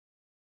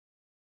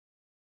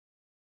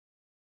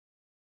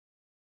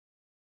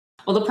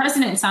Well, the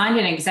president signed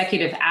an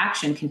executive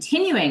action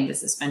continuing the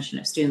suspension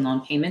of student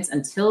loan payments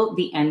until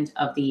the end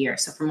of the year.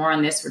 So for more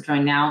on this, we're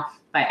joined now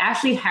by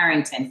Ashley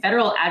Harrington,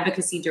 Federal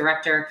Advocacy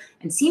Director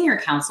and Senior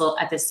Counsel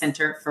at the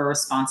Center for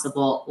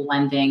Responsible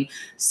Lending.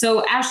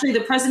 So Ashley,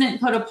 the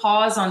president put a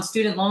pause on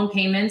student loan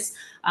payments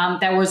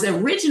that was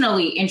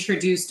originally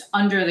introduced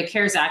under the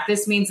CARES Act.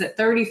 This means that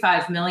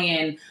 35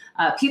 million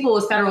people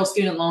with federal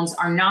student loans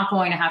are not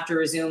going to have to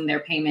resume their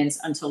payments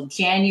until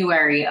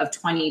January of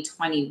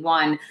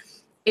 2021.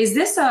 Is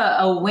this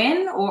a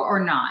win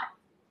or not?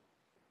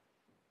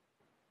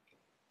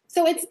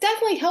 So it's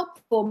definitely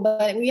helpful,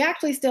 but we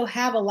actually still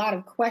have a lot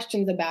of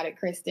questions about it,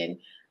 Kristin.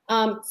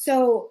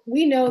 So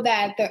we know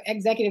that the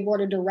executive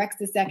order directs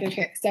the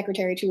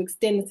secretary to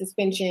extend the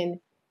suspension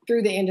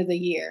through the end of the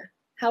year.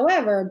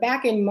 However,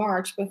 back in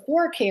March,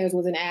 before CARES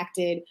was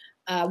enacted,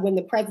 when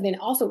the president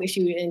also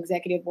issued an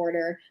executive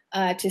order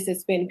to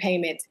suspend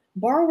payments,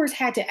 borrowers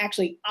had to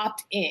actually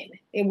opt in.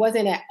 It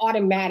wasn't an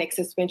automatic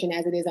suspension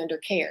as it is under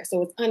CARES.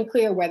 So it's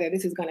unclear whether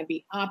this is going to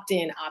be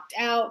opt-in,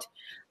 opt-out.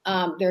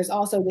 There's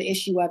also the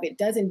issue of it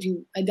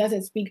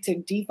doesn't speak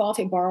to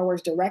defaulted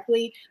borrowers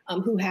directly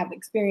who have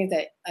experienced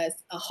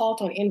a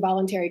halt on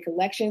involuntary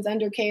collections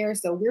under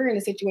CARES. So we're in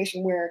a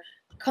situation where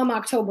come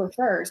October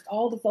 1st,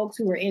 all the folks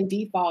who were in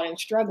default and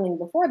struggling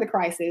before the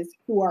crisis,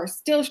 who are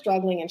still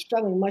struggling and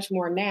struggling much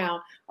more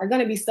now, are going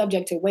to be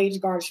subject to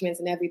wage garnishments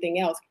and everything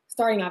else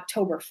starting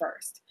October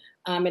 1st.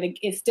 And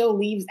it still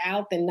leaves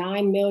out the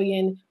 9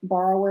 million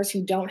borrowers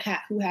who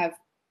have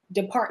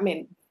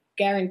department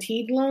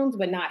guaranteed loans,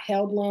 but not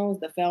held loans,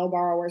 the FEL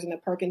borrowers and the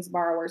Perkins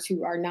borrowers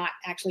who are not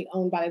actually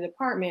owned by the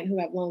department, who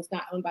have loans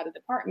not owned by the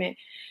department.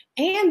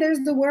 And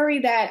there's the worry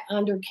that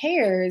under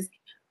CARES,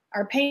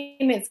 our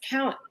payments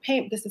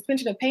the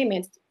suspension of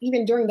payments,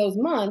 even during those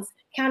months,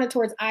 counted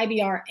towards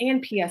IBR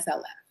and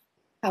PSLF.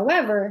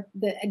 However,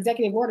 the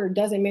executive order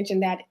doesn't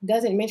mention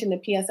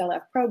the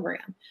PSLF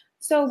program.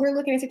 So we're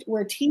looking at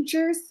where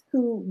teachers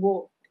who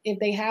will, if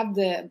they have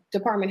the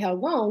department held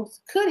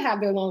loans, could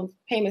have their loan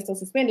payments still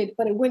suspended,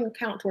 but it wouldn't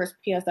count towards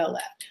PSLF.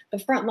 The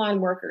frontline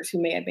workers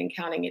who may have been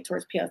counting it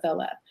towards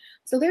PSLF.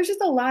 So there's just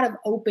a lot of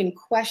open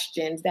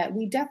questions that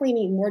we definitely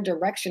need more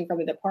direction from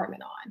the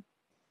department on.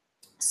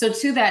 So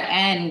to that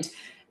end,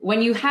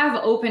 when you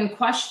have open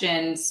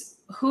questions,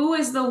 who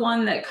is the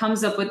one that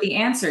comes up with the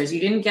answers?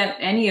 You didn't get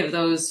any of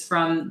those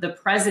from the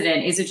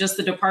president. Is it just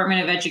the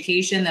Department of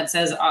Education that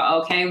says,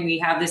 okay, we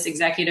have this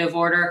executive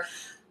order,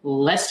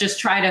 let's just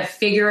try to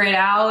figure it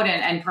out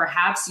and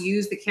perhaps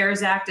use the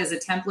CARES Act as a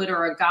template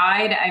or a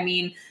guide? I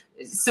mean,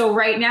 so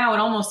right now it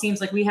almost seems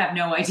like we have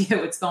no idea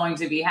what's going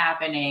to be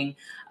happening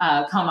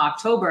come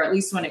October, at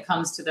least when it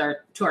comes to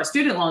our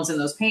student loans and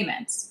those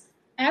payments.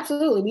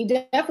 Absolutely. We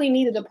definitely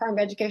need the Department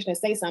of Education to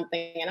say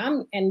something.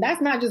 And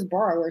that's not just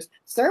borrowers.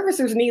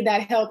 Servicers need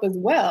that help as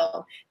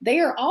well. They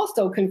are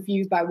also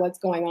confused by what's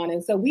going on.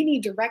 And so we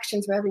need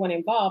directions for everyone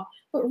involved.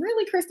 But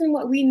really, Kristin,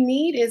 what we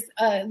need is,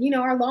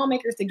 our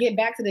lawmakers to get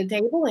back to the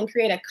table and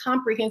create a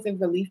comprehensive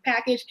relief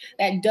package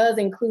that does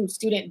include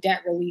student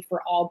debt relief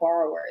for all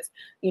borrowers.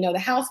 The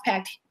House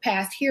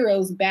passed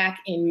HEROES back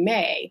in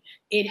May.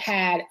 It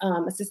had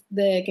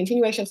the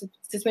continuation of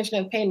suspension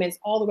of payments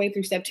all the way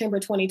through September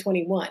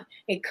 2021.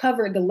 It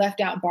covered the left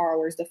out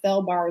borrowers, the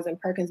FEL borrowers and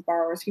Perkins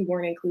borrowers who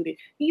weren't included.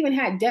 It even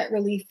had debt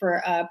relief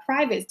for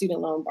private student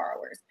loan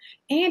borrowers.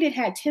 And it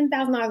had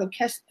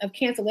 $10,000 of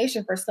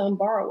cancellation for some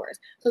borrowers.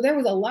 So there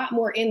was a lot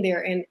more in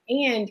there, and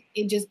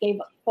it just gave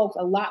folks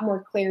a lot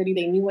more clarity.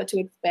 They knew what to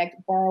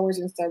expect, borrowers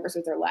and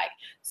servicers are like.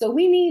 So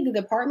we need the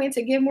department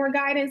to give more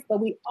guidance, but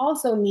we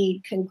also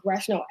need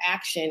congressional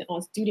action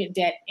on student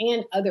debt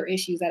and other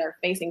issues that are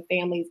facing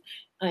families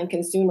and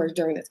consumers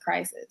during this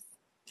crisis.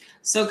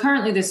 So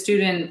currently the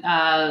student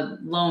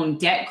loan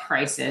debt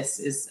crisis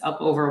is up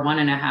over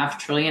 $1.5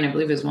 trillion. I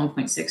believe it was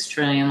 $1.6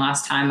 trillion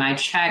last time I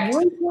checked.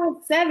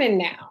 1.7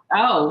 now.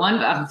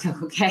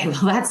 Okay.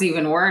 Well, that's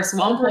even worse.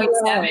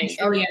 1.7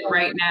 trillion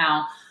right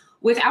now.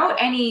 Without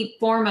any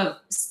form of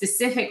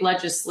specific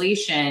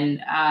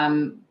legislation,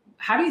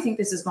 how do you think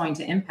this is going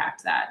to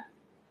impact that?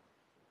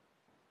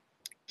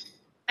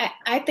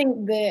 I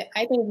think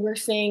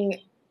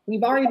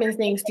we've already been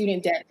seeing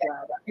student debt grow.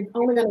 It's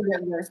only going to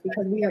get worse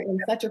because we are in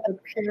such a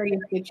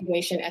precarious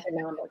situation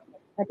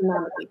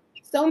economically.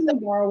 So many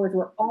borrowers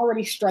were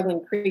already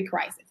struggling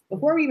pre-crisis.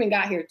 Before we even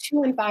got here,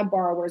 2 in 5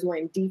 borrowers were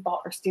in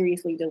default or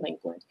seriously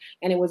delinquent.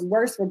 And it was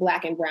worse for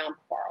Black and brown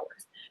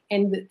borrowers.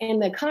 And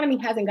the economy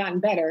hasn't gotten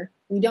better.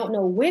 We don't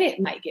know when it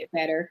might get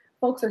better.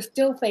 Folks are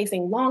still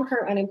facing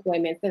long-term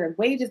unemployment. There are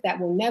wages that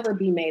will never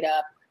be made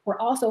up. We're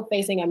also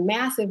facing a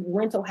massive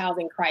rental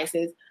housing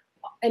crisis.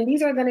 And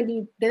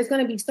there's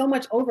going to be so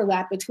much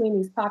overlap between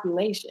these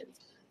populations.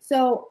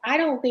 So I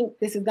don't think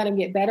this is going to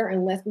get better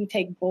unless we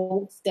take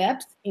bold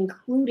steps,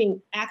 including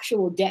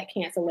actual debt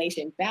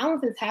cancellation.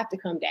 Balances have to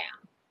come down.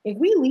 If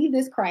we leave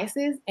this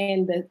crisis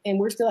and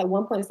we're still at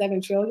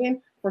 1.7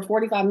 trillion for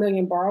 45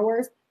 million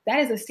borrowers, that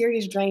is a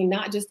serious drain,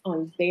 not just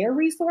on their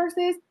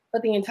resources,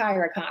 but the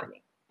entire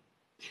economy.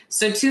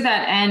 So to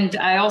that end,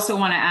 I also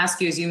want to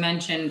ask you, as you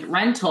mentioned,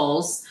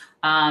 rentals.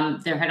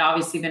 There had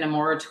obviously been a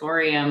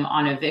moratorium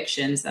on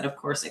evictions that, of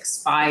course,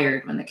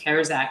 expired when the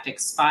CARES Act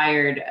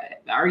expired.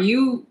 Are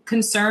you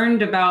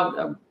concerned about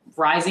a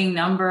rising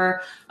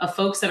number of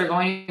folks that are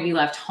going to be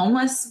left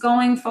homeless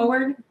going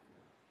forward?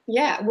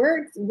 Yeah,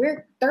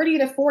 we're 30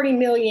 to 40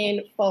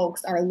 million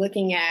folks are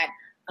looking at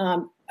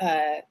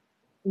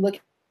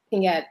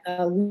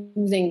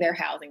losing their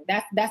housing.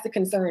 That's a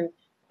concern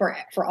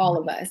for all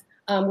of us.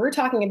 We're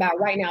talking about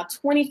right now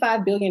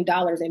 $25 billion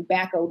in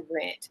back owed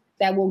rent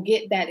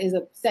that is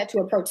set to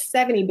approach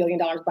 $70 billion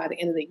by the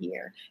end of the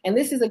year. And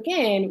this is,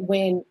 again,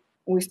 when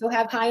we still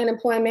have high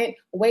unemployment,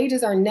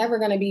 wages are never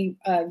going to be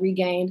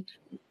regained.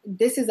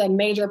 This is a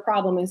major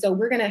problem. And so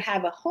we're going to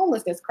have a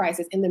homelessness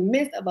crisis in the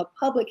midst of a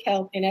public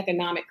health and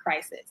economic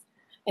crisis.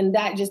 And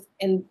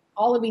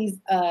all of these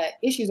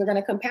issues are going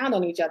to compound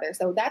on each other.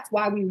 So that's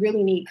why we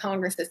really need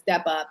Congress to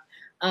step up.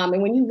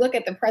 And when you look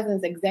at the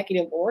president's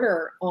executive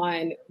order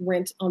on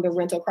the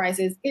rental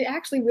crisis, it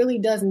actually really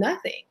does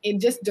nothing.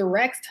 It just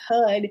directs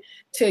HUD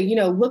to,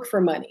 look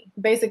for money.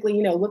 Basically,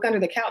 look under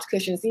the couch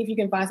cushion, see if you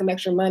can find some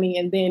extra money,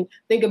 and then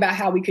think about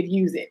how we could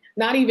use it.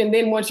 Not even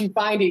then, once you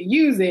find it,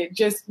 use it.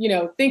 Just,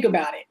 think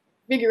about it,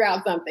 figure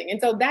out something.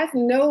 And so that's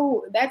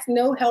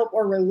no help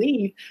or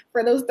relief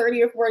for those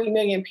 30 or 40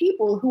 million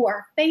people who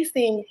are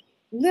facing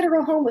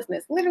literal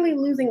homelessness, literally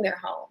losing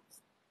their homes.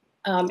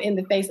 In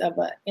the face of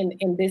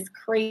in this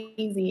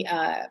crazy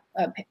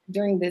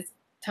during this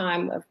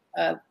time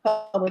of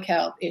public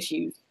health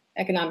issues,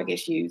 economic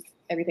issues,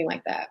 everything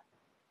like that.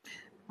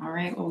 All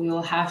right. Well, we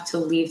will have to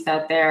leave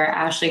that there.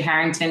 Ashley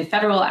Harrington,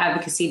 Federal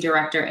Advocacy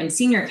Director and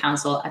Senior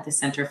Counsel at the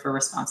Center for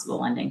Responsible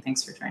Lending.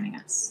 Thanks for joining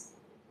us.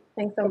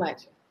 Thanks so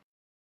much.